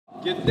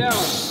Get down.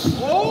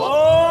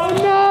 Oh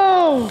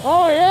no!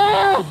 Oh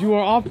yeah! You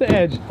are off the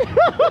edge.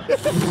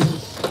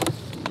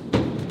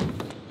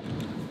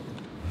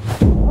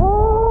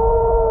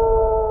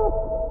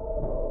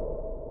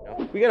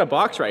 We got a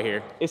box right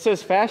here. It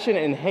says fashion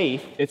and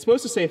health. It's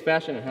supposed to say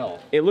fashion and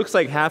health. It looks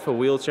like half a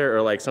wheelchair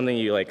or like something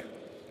you like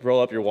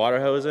roll up your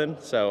water hose in.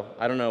 So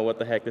I don't know what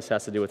the heck this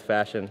has to do with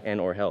fashion and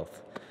or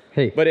health.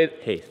 Hey. But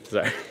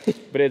sorry.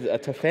 But it's a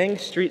Tafang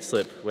street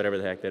slip, whatever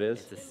the heck that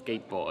is. It's a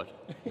skateboard.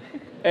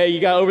 Hey, you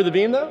got over the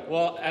beam though?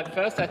 Well, at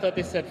first I thought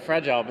they said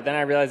fragile, but then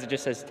I realized it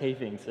just says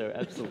taping, so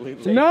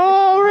absolutely.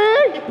 No,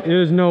 Rick!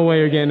 There's no way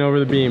you're getting over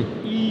the beam.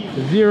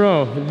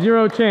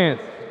 Zero chance.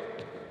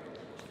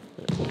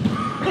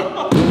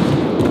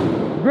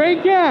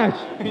 Great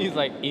catch! He's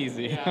like,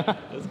 easy. Yeah,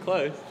 it was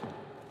close.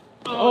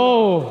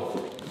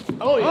 Oh!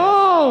 Oh, yeah.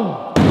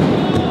 Oh!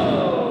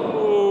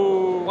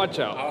 Watch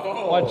out.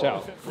 Oh. Watch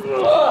out.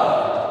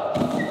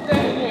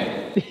 Dang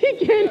it!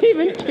 He can't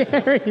even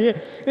carry it.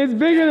 It's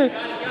bigger than...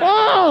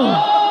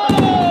 Oh!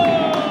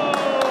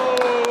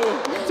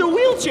 It's a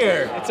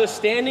wheelchair. It's a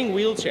standing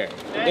wheelchair.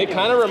 It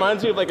kind of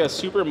reminds me of like a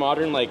super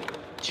modern like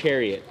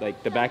chariot,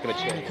 like the back of a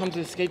chariot. It comes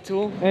with a skate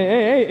tool.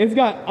 Hey, it's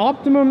got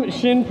optimum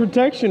shin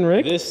protection,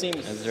 Rick. This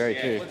seems... That's very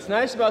true. What's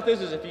nice about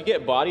this is if you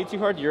get bodied too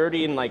hard, you're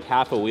already in like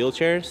half a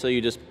wheelchair, so you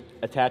just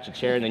attach a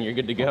chair and then you're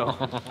good to go.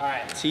 All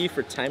right. T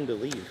for time to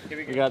leave.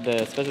 We got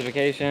the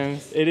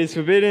specifications. It is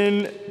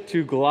forbidden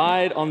to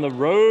glide on the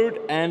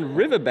road and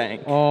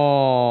riverbank.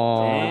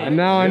 Oh, and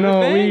now I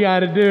know what we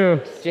gotta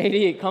do.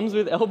 JD, it comes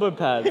with elbow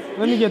pads.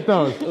 Let me get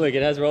those. Look,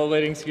 it has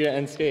rollerblading, scooter,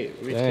 and skate.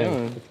 We're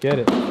chilling. Let's get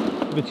it.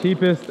 The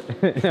cheapest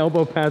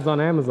elbow pads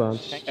on Amazon.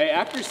 Hey,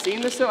 after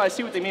seeing this though, I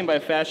see what they mean by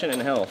fashion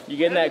and health. You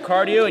get in that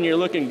cardio and you're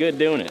looking good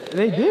doing it.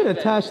 They did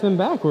attach them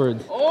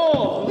backwards.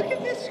 Oh, look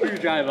at this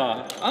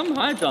screwdriver. I'm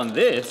hyped on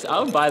this. I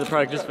would buy the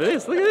product just for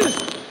this. Look at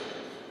this.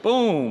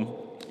 Boom.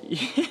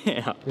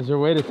 Yeah. Is there a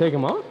way to take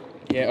them off?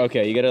 Yeah,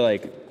 okay, you gotta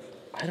like,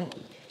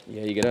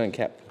 yeah, you gotta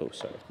uncap. Oh,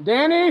 sorry.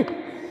 Danny!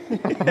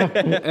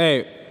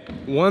 Hey,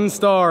 1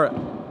 star,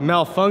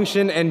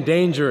 malfunction and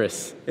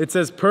dangerous. It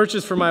says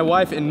purchased for my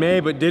wife in May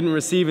but didn't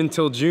receive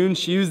until June.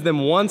 She used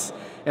them once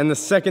and the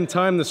second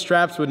time the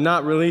straps would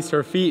not release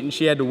her feet and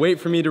she had to wait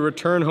for me to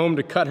return home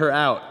to cut her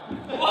out.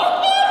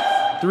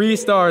 3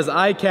 stars,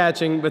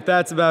 eye-catching, but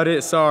that's about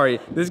it, sorry.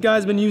 This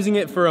guy's been using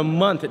it for a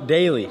month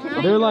daily.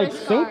 They're like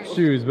soap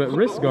shoes, but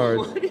wrist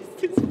guards. What is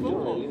this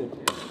for?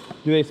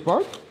 Do they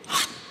spark?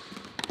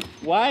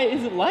 Why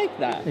is it like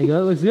that? There you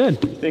go, it looks good.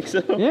 Think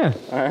so? Yeah.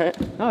 All right.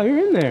 Oh,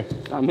 you're in there.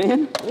 I'm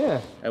in.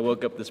 Yeah. I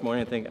woke up this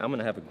morning and think I'm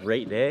gonna have a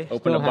great day.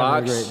 Open Still a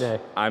box. having a great day.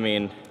 I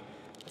mean,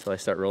 until I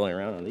start rolling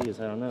around on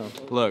these, I don't know.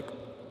 Look,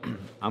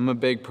 I'm a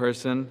big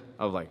person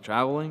of like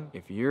traveling.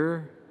 If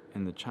you're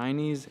in the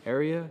Chinese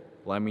area,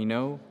 let me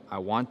know. I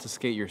want to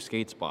skate your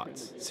skate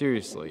spots.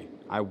 Seriously,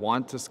 I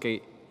want to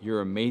skate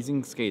your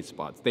amazing skate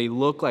spots. They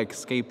look like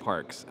skate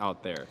parks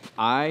out there.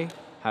 I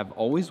have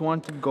always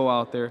wanted to go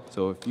out there,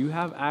 so if you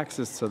have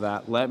access to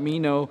that, let me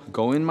know.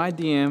 Go in my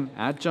DM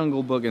at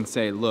Jungle Book and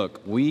say,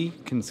 look, we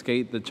can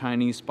skate the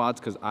Chinese spots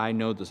because I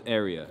know this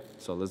area,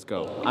 so let's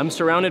go. I'm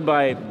surrounded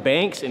by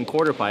banks and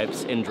quarter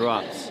pipes and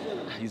drops.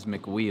 These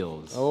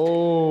McWheels.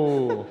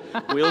 Oh.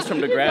 Wheels from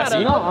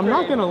Degrassi. No, I'm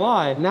not gonna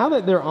lie. Now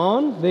that they're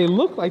on, they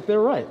look like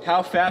they're right.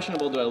 How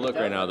fashionable do I look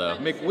right now, though?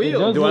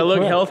 McWheel. Do I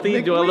look healthy?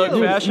 Do I look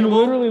You fashionable?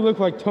 literally look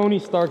like Tony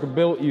Stark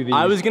built you these.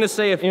 I was gonna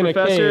say if in a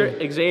Professor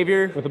cave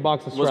Xavier with a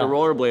box of was a straps.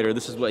 rollerblader,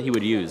 this is what he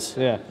would use.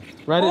 Yeah.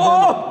 Write it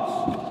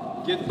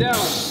down. Get down.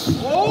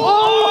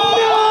 Oh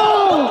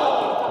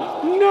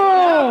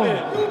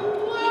no!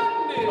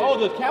 Oh,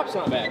 the cap's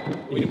not back.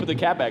 We can put the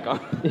cap back on.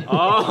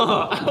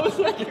 Oh, I was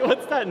like,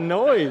 what's that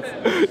noise?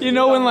 You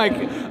know when like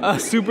a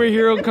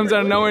superhero comes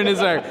out of nowhere and is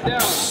like, I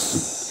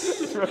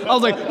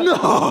was like,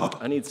 no!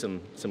 I need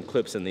some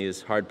clips in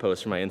these hard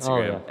posts for my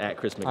Instagram, at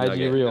Chris IG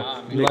McNugget.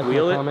 Reel. You like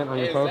McWheel my it? comment on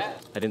your post?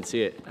 I didn't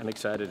see it. I'm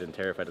excited and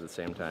terrified at the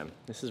same time.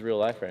 This is real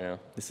life right now.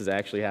 This is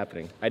actually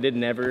happening. I did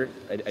never.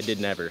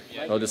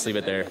 I'll just leave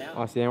it there.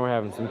 Oh, see, and we're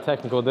having some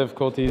technical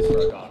difficulties.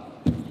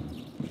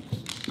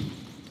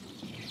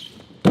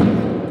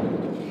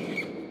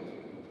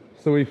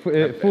 So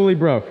it fully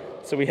broke.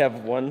 So we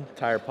have one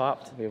tire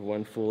popped. We have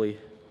one fully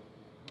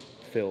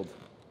filled.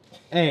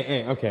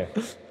 Hey, okay.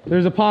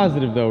 There's a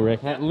positive though,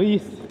 Rick. At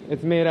least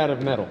it's made out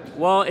of metal.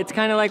 Well, it's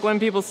kind of like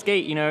when people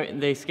skate, you know,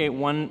 they skate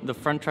the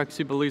front truck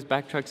super loose,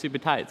 back truck super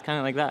tight. It's kind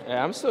of like that.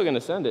 Yeah, I'm still gonna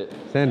send it.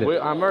 Send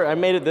it. I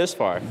made it this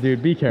far.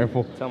 Dude, be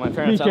careful. Tell my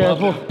parents Be I love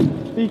careful.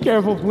 them. Be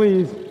careful,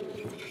 please.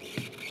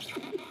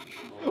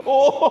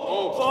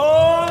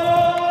 Oh!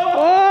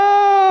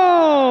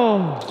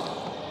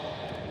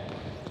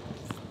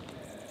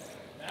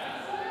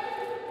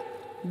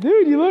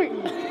 Dude, you look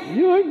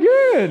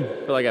good.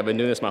 I feel like I've been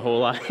doing this my whole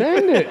life.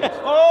 Send it.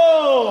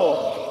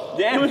 Oh!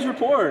 Damage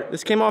report.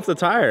 This came off the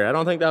tire. I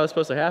don't think that was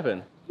supposed to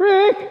happen.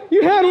 Rick,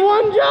 you had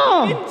one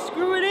job. Didn't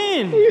screw it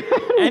in.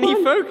 And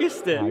he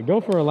focused it. All right, go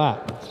for a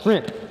lap.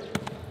 Sprint.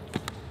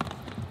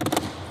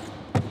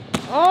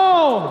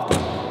 Oh!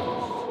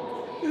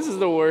 This is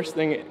the worst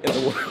thing in the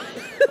world.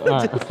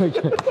 right,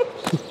 okay.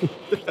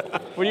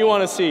 What do you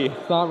want to see?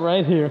 Stop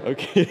right here.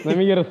 Okay. Let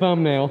me get a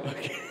thumbnail.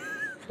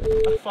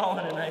 I'm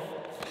falling tonight.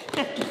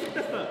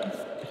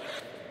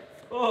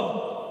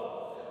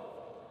 Oh.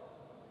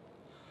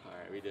 All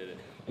right, we did it.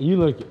 You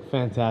look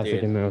fantastic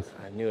Dude, in those.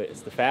 I knew it.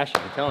 It's the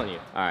fashion, I'm telling you.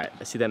 All right,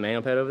 I see that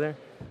manual pad over there.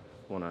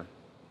 I want to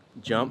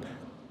jump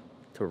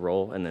to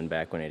roll and then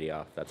back 180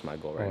 off. That's my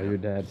goal right Oh, now. you're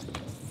dead.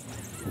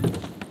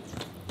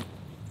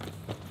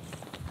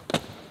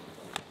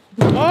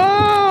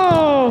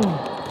 Oh!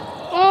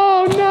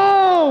 Oh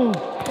no!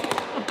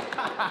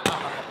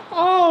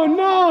 Oh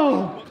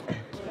no!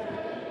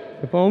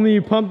 If only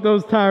you pumped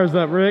those tires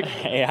up, Rick.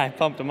 Hey, I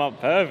pumped him up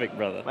perfect,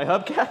 brother. My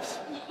hubcaps?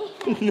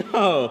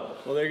 No.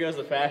 Well, there goes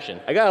the fashion.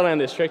 I gotta land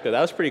this trick though.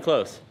 That was pretty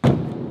close.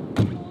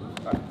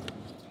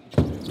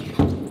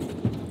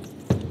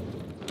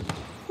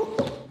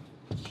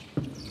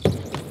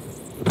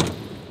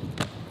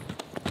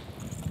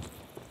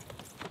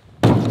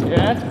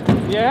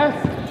 Yes,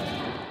 yes.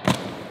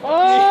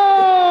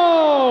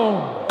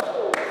 Oh!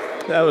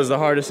 That was the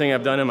hardest thing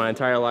I've done in my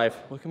entire life.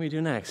 What can we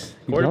do next?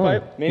 Quarter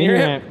going. pipe? Mini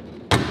ramp?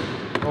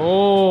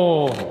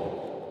 Oh!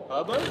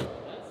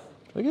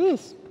 Look at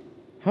this.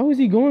 How is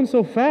he going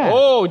so fast?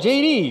 Oh,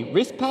 JD,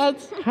 wrist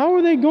pads? How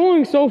are they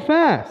going so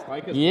fast?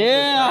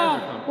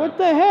 Yeah. What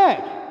the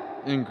heck?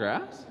 In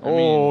grass?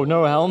 Oh,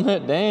 no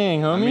helmet?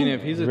 Dang, homie. I mean,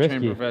 if he's a Risky.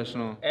 trained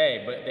professional,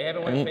 Hey, but they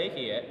haven't went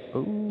fakey yet.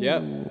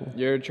 yep,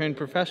 you're a trained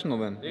professional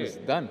then. It's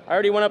done. I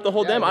already went up the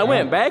whole dam. I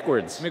went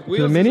backwards.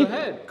 McWheels mini? is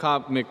ahead.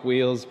 Cop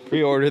McWheels,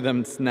 pre-order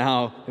them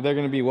now. They're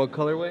gonna be what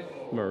colorway?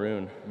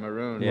 Maroon.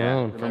 Maroon.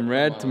 Maroon. From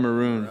red to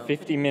maroon.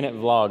 50-minute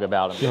vlog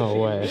about him. No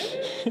way.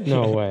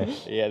 No way.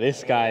 Yeah,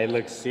 this guy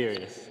looks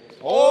serious.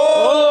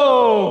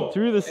 Oh!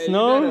 Through the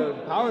snow?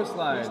 Power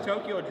slide.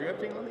 Tokyo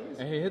drifting on these?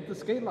 And he hit the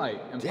skate light.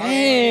 And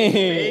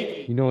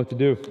Dang. You know what to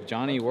do.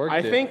 Johnny worked I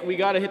it. think we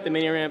gotta hit the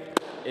mini ramp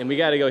and we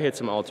gotta go hit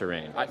some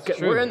all-terrain.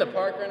 We're in the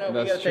park right now. We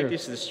That's gotta take true.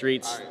 these to the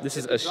streets. This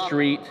is a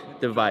street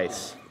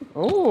device.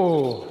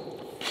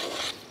 Oh!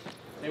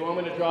 They want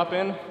me to drop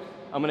in?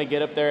 I'm gonna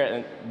get up there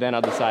and then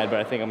I'll decide,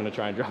 but I think I'm gonna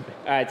try and drop it.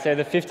 All right, so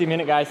the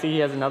 50-minute guy, see, he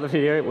has another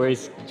video where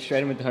he's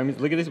shredding with the homies.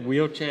 Look at this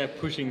wheelchair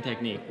pushing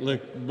technique.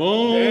 Look,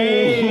 boom.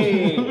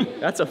 Hey,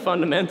 that's a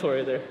fundamental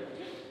right there.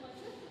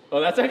 Oh,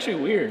 that's actually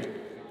weird.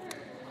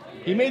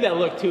 He made that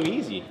look too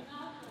easy.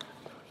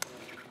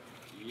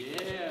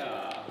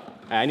 Yeah.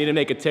 I need to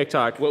make a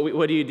TikTok.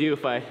 What do you do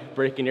if I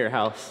break into your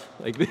house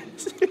like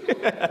this?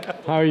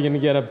 How are you gonna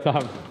get up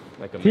top?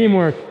 Like a man.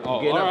 Teamwork. Oh,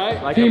 Getting all up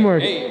right. like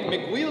Teamwork. Hey,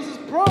 McWheels is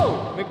pro.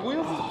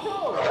 McWheels is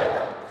pro.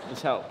 This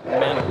is how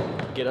men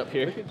get up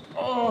here.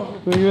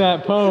 Look at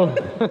that pose.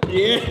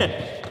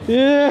 Yeah.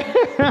 Yeah.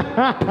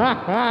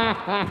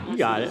 You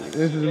got it.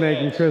 This is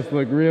making Chris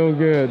look real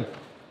good.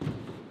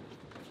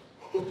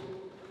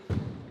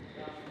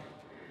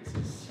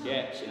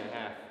 Sketch and a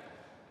half.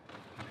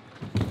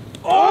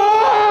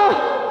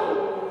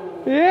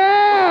 Oh!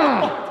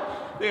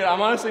 Yeah! Dude,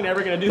 I'm honestly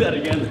never gonna do that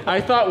again.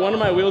 I thought one of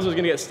my wheels was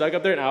gonna get stuck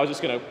up there and I was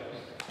just gonna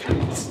do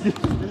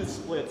the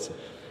splits.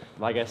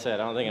 Like I said,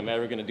 I don't think I'm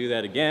ever gonna do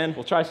that again.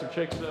 We'll try some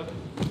tricks though.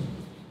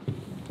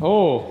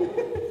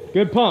 Oh,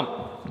 good pump.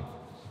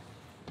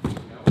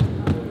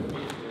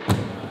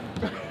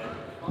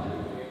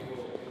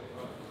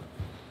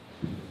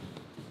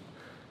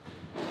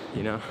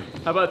 You know?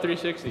 How about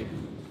 360?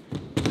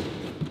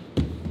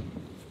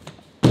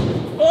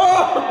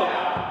 Oh!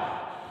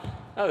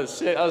 That was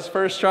sick. That was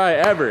first try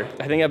ever.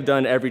 I think I've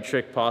done every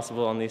trick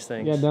possible on these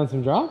things. You got done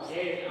some drops?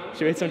 Should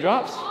we hit some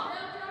drops?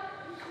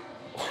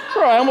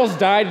 Bro, I almost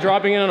died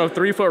dropping in on a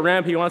 3-foot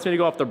ramp. He wants me to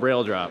go off the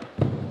Braille drop.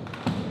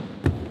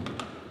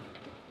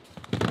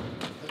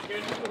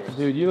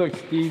 Dude, you look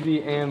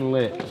steezy and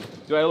lit.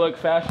 Do I look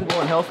fashionable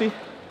and healthy?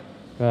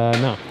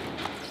 No.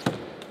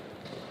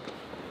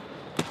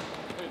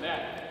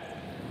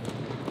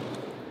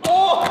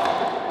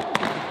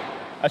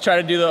 I try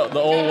to do the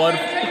old one.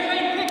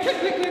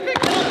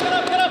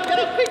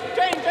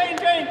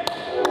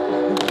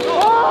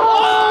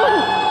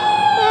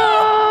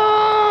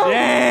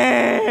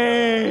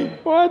 Dang!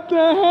 What the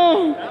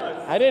hell?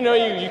 I didn't know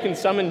you can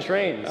summon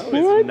trains.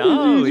 What did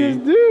you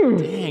just do?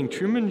 Dang,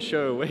 Truman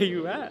Show, where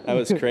you at? That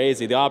was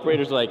crazy. The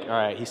operator's like, all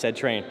right, he said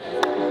train.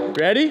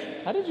 Ready?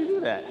 How did you do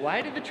that?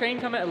 Why did the train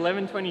come at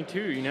 11:22?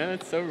 You know,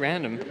 that's so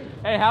random.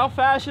 Hey, how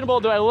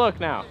fashionable do I look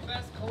now?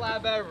 Best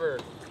collab ever.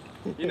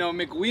 You know,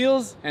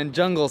 McWheels and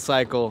Jungle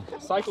Cycle.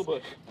 Cycle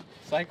bush.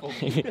 Cycle.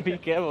 Be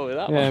careful with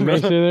that Yeah, one.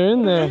 make sure they're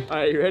in there. All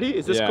right, you ready?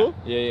 Is this yeah. cool?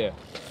 Yeah, yeah.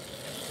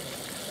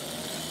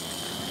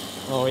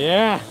 Oh,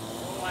 yeah.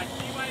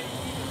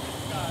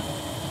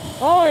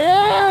 Oh,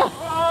 yeah!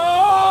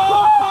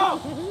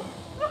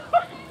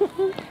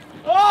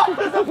 Oh,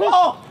 there's a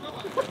fall!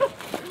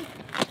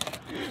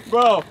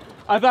 Bro,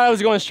 I thought I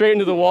was going straight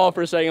into the wall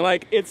for a second.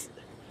 Like, it's,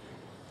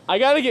 I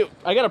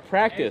gotta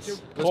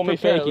practice. Hold me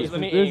Prepare. fakey. This Let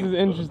me is aim.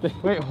 interesting.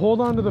 Wait,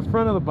 hold on to the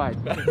front of the bike.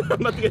 I'm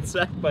about to get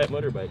sacked by a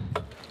motorbike.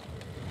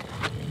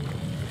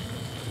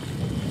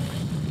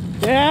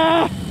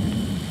 Yeah!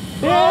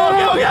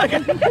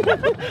 Okay.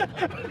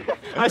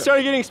 I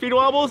started getting speed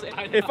wobbles.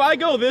 If I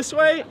go this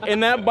way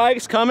and that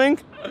bike's coming,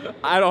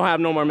 I don't have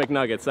no more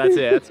McNuggets. That's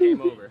it. That's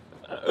game over.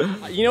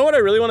 You know what I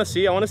really want to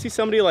see? I want to see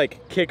somebody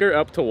like kick her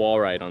up to wall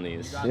ride on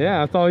these. Yeah,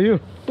 that's all you.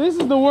 This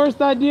is the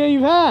worst idea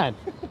you've had.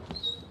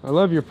 I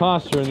love your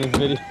posture in this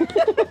video.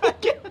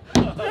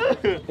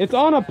 It's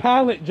on a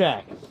pallet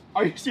jack.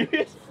 Are you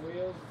serious?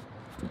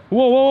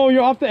 Whoa, whoa, whoa,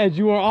 you're off the edge.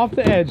 You are off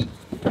the edge.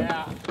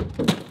 Yeah.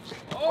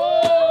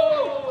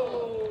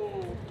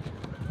 Oh!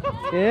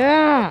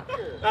 Yeah.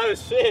 That was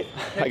sick.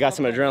 I got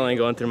some adrenaline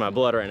going through my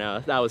blood right now.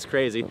 That was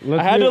crazy.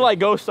 Let's I had do to it. like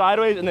go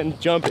sideways and then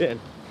jump in.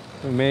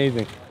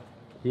 Amazing.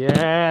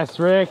 Yes,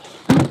 Rick.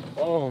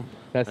 Oh.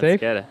 That safe?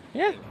 Get it.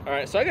 Yeah. All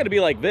right, so I got to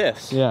be like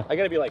this. Yeah. I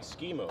got to be like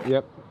ski mode.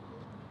 Yep.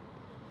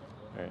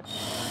 All right.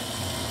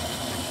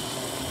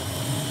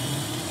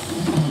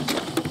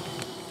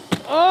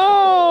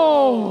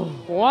 Oh!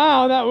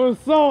 Wow, that was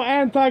so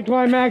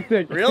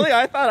anticlimactic. Really?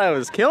 I thought I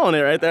was killing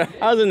it right there.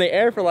 I was in the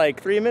air for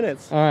like 3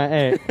 minutes. All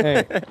right,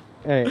 hey.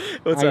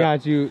 What's I up?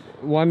 got you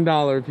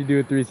 $1 if you do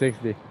a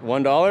 360.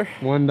 $1?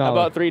 $1. How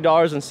about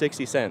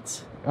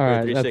 $3.60? All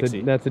right,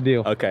 that's a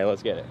deal. Okay,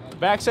 let's get it.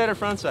 Back side or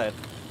front side?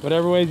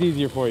 Whatever way's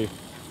easier for you.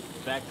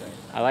 Back side.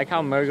 I like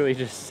how Mowgli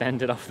just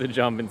sent it off the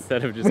jump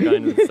instead of just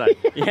going to the side.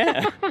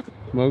 Yeah.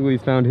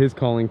 Mowgli's found his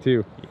calling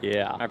too.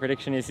 Yeah. My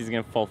prediction is he's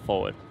gonna fall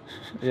forward.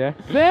 Yeah.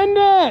 Send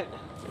it!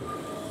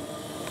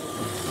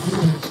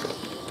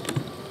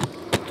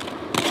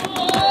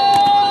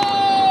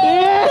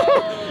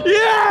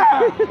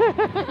 Yeah!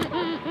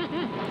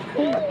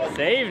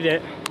 Saved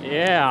it.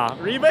 Yeah.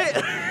 Rebate?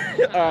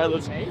 All right,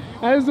 let's.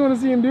 I just want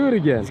to see him do it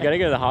again. He's gotta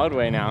go the hard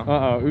way now.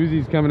 Uh-oh,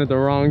 Uzi's coming at the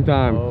wrong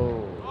time.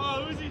 Oh.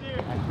 Oh, who's he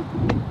here?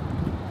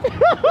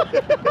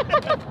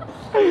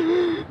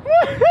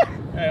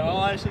 Hey,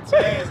 all I should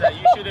say is that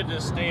you should have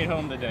just stayed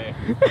home today.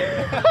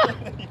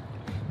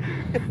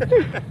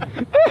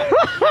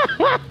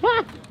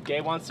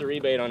 Gabe wants to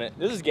rebate on it.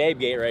 This is Gabe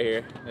Gate right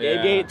here. Yeah.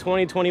 Gabe Gate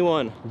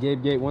 2021.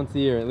 Gabe Gate once a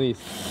year at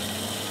least.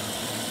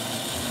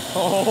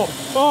 Oh!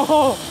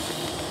 Oh!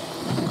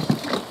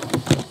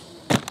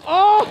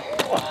 Oh!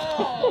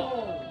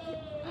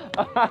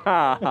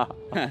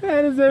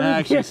 That is That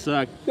actually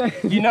sucked.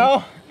 You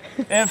know,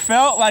 it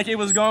felt like it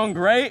was going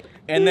great,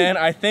 and then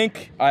I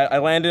think I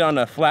landed on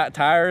a flat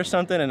tire or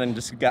something, and then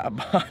just got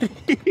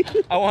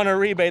bodied. I want a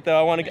rebate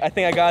though. I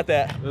think I got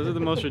that. Those are the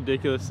most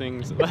ridiculous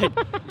things. Like,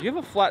 do you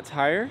have a flat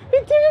tire?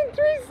 It took him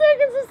 3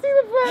 seconds to see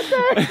the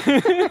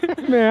flat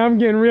tire. Man, I'm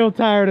getting real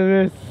tired of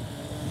this.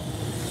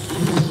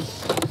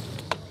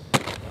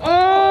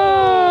 Oh!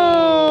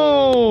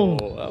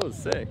 Oh, that was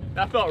sick.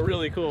 That felt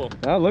really cool.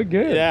 That looked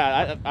good.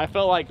 Yeah, I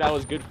felt like that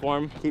was good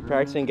form. Keep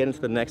practicing, get into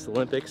the next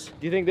Olympics. Do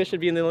you think this should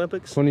be in the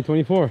Olympics?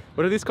 2024.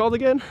 What are these called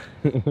again?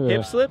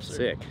 Hip slips?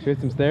 Sick. Should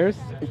some stairs?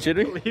 Should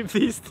we? Leave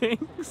these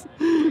things.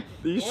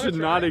 These should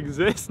not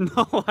exist.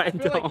 No, I I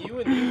feel don't. like you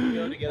and me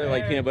go together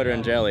like peanut butter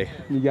and jelly.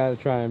 You gotta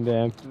try them,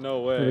 Dan.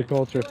 No For the way.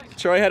 culture.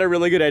 Troy had a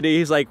really good idea.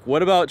 He's like,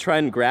 what about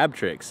trying grab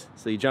tricks?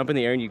 So you jump in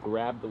the air and you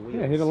grab the wheels.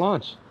 Yeah, hit a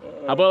launch.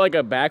 How about like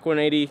a back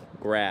 180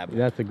 grab?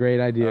 That's a great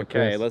idea,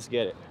 Okay, Chris. let's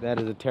get it. That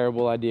is a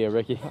terrible idea,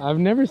 Ricky. I've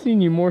never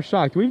seen you more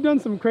shocked. We've done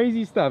some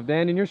crazy stuff,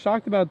 Dan, and you're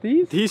shocked about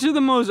these? These are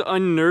the most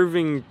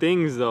unnerving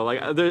things, though.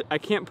 Like, I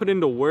can't put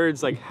into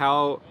words like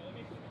how.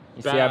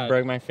 You see, I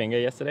broke my finger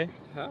yesterday.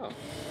 How?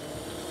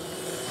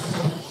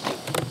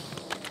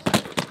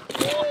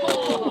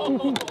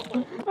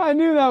 I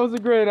knew that was a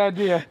great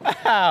idea.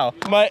 Ow!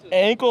 My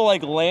ankle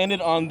like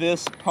landed on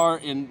this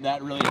part and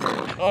that really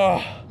hurt.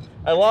 Ugh.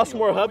 I lost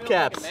more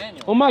hubcaps.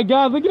 Oh my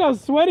God, look at how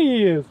sweaty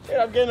he is. Dude,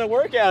 I'm getting a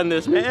workout in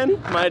this, man.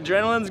 My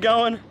adrenaline's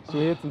going. Should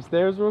we hit some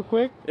stairs real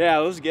quick? Yeah,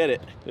 let's get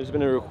it. There's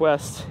been a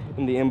request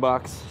in the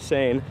inbox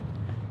saying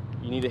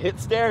you need to hit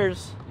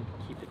stairs.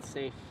 Keep it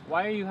safe.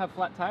 Why do you have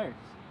flat tires?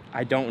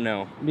 I don't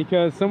know.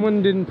 Because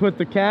someone didn't put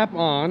the cap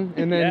on,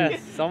 and then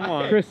Yes,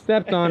 someone. Chris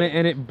stepped on it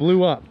and it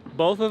blew up.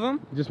 Both of them?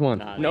 Just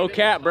one. No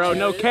cap, bro,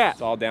 no cap.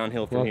 It's all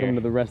downhill from Welcome here.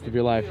 to the rest of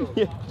your life.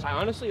 I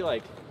honestly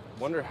like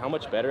wonder how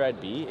much better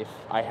I'd be if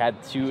I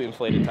had 2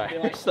 inflated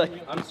tires. Like,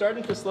 I'm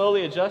starting to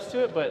slowly adjust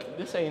to it, but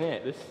this ain't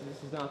it. This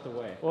is not the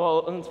way.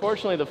 Well,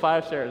 unfortunately the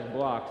 5-stair is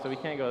blocked, so we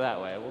can't go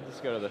that way. We'll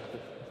just go to the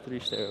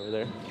 3-stair over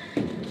there.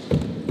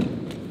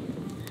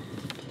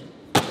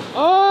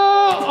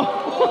 Oh!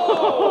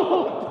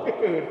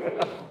 Dude.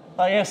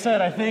 Like I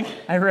said,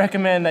 I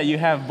recommend that you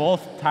have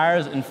both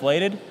tires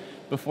inflated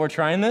before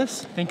trying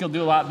this. I think you'll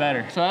do a lot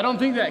better. So I don't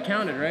think that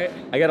counted, right?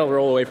 I gotta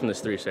roll away from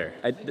this 3-stair.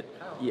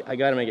 I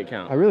gotta make it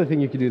count. I really think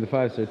you could do the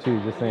 5-stair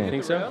too, just saying. You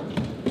think so?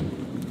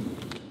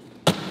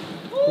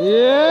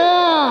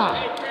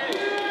 Yeah!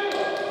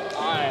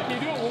 Alright. Can you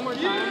do it one more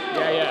time?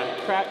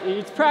 Yeah.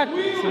 It's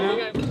practice, you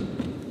know?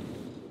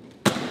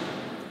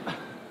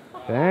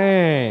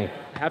 Dang.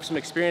 I have some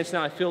experience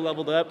now. I feel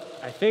leveled up.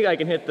 I think I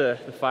can hit the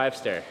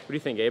 5-stair. What do you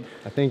think, Gabe?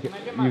 I think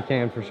you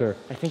can for sure.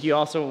 I think you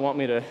also want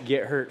me to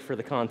get hurt for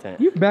the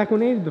content. You back when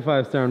they did the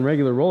 5-stair on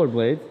regular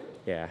rollerblades.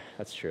 Yeah,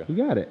 that's true. You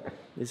got it.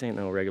 This ain't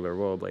no regular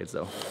rollerblades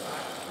though.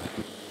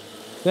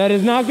 That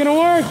is not gonna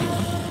work.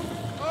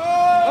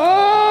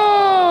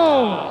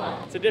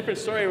 It's a different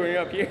story when you're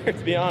up here, to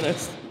be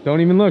honest.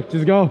 Don't even look,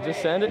 just go.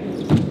 Just send it.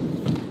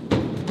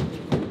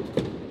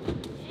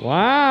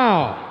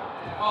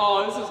 Wow.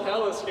 Oh, this is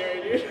hella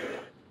scary, dude.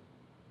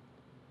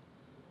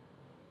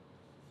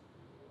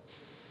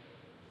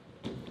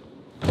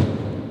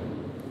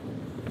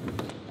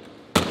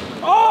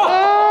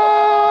 Oh!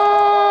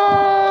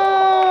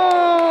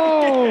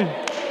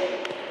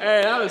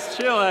 Hey, that was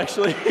chill,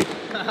 actually.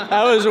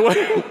 That was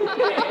way.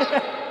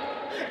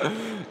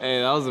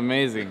 Hey, that was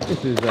amazing.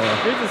 This is, You're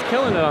just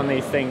killing it on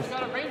these things.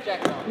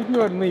 you can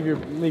go ahead and leave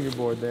your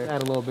board there.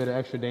 Add a little bit of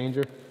extra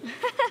danger.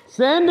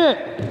 Send it!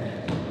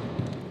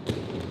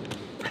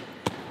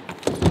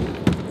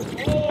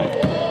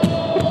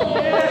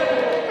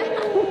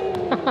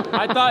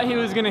 I thought he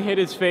was gonna hit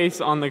his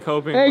face on the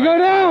coping. Hey, like go 5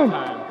 down!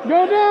 times.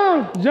 Go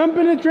down! Jump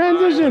into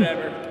transition!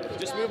 Whatever.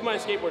 Just move my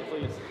skateboard,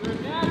 please.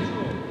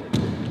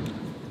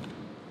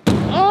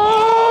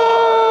 Oh!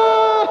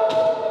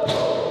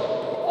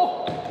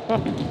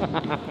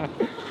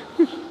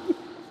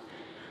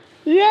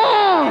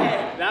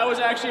 Yeah! That was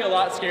actually a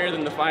lot scarier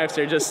than the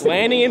 5-stair. Just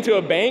landing into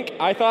a bank,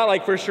 I thought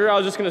like for sure I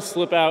was just gonna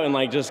slip out and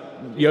like just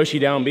Yoshi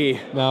down B.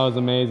 That was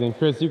amazing.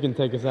 Chris, you can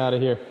take us out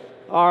of here.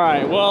 All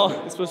right, well,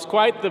 this was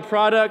quite the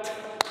product.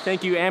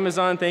 Thank you,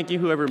 Amazon. Thank you,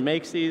 whoever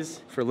makes these,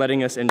 for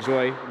letting us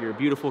enjoy your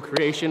beautiful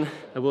creation.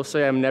 I will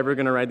say I'm never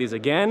gonna ride these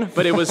again,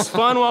 but it was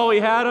fun while we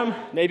had them.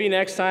 Maybe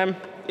next time,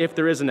 if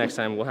there is a next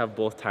time, we'll have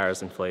both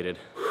tires inflated.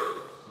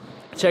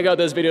 Check out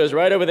those videos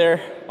right over there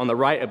on the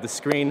right of the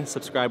screen.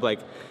 Subscribe, like,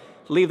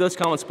 leave those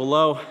comments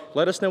below.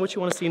 Let us know what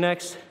you want to see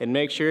next, and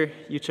make sure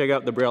you check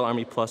out the Braille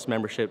Army Plus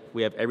membership.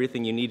 We have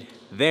everything you need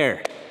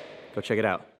there. Go check it out.